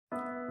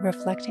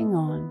reflecting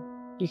on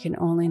you can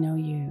only know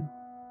you.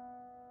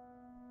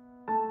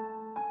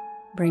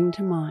 Bring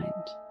to mind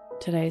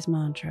today's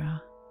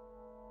mantra.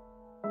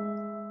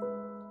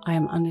 I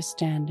am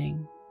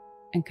understanding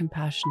and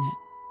compassionate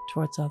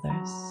towards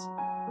others.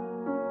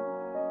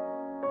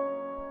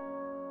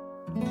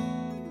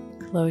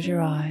 Close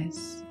your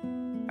eyes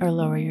or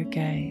lower your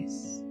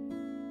gaze.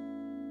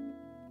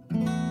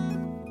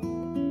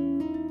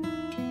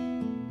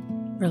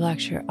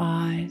 Relax your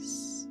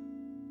eyes,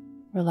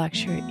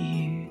 relax your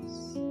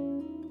ears,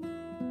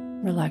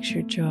 relax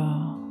your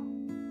jaw.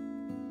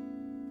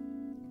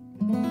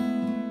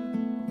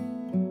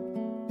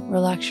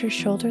 Relax your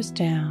shoulders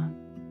down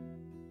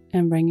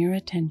and bring your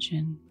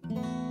attention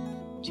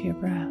to your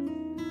breath.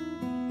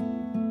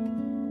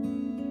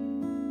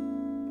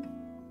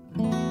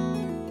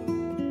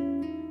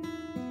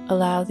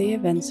 Allow the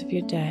events of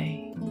your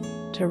day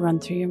to run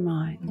through your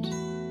mind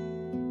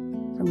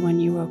from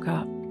when you woke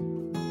up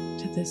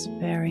to this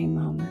very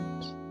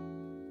moment,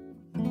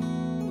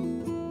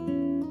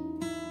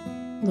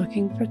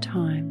 looking for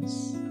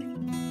times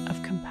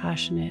of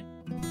compassionate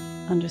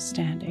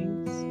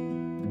understandings.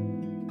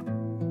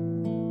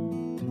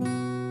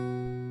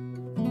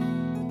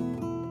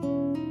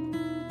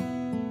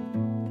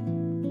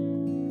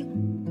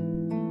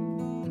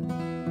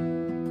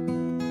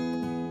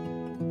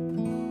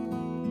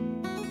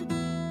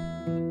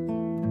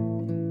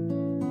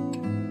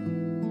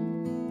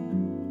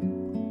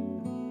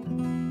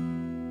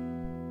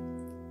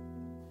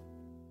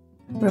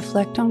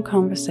 Reflect on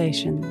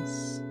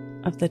conversations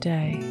of the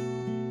day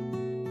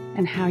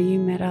and how you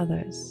met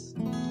others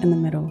in the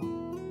middle.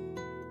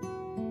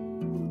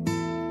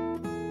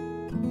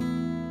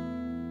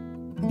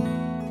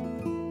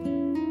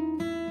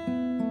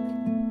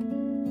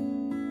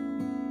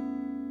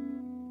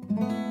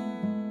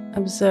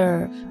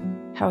 Observe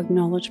how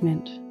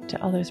acknowledgement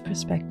to others'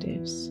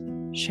 perspectives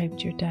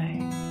shaped your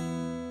day.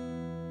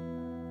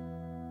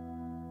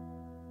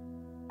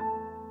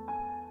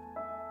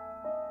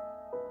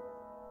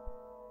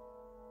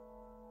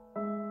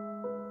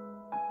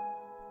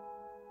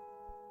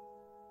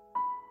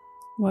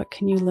 What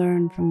can you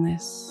learn from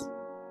this?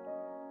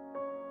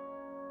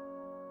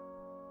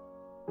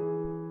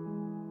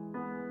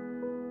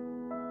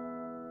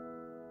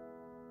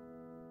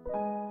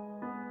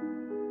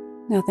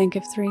 Now think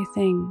of 3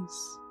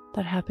 things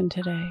that happened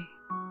today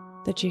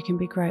that you can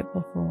be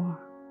grateful for.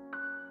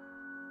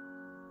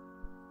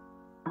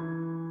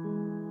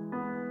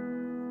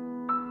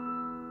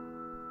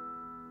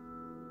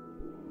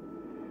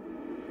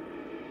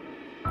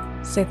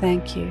 Say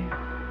thank you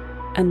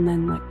and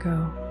then let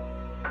go.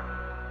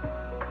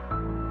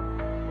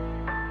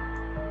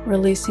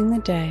 Releasing the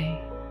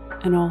day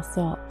and all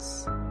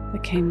thoughts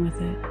that came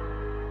with it.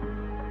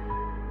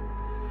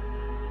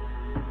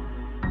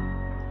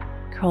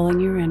 Calling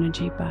your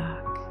energy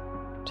back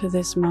to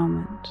this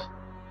moment.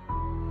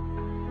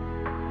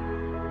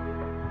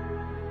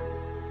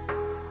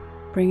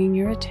 Bringing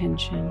your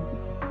attention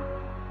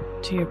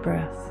to your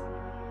breath.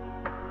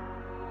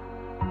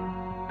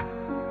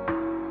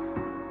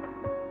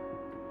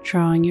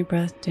 Drawing your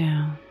breath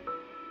down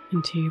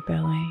into your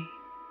belly,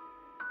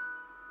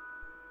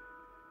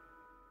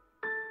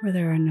 where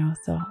there are no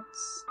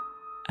thoughts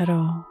at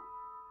all.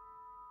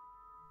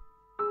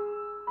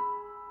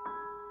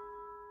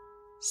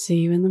 See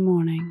you in the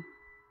morning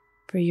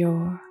for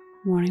your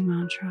morning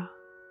mantra.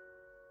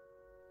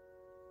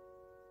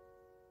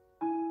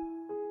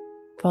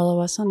 Follow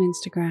us on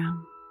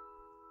Instagram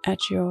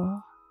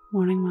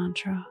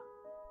 @YourMorningMantra.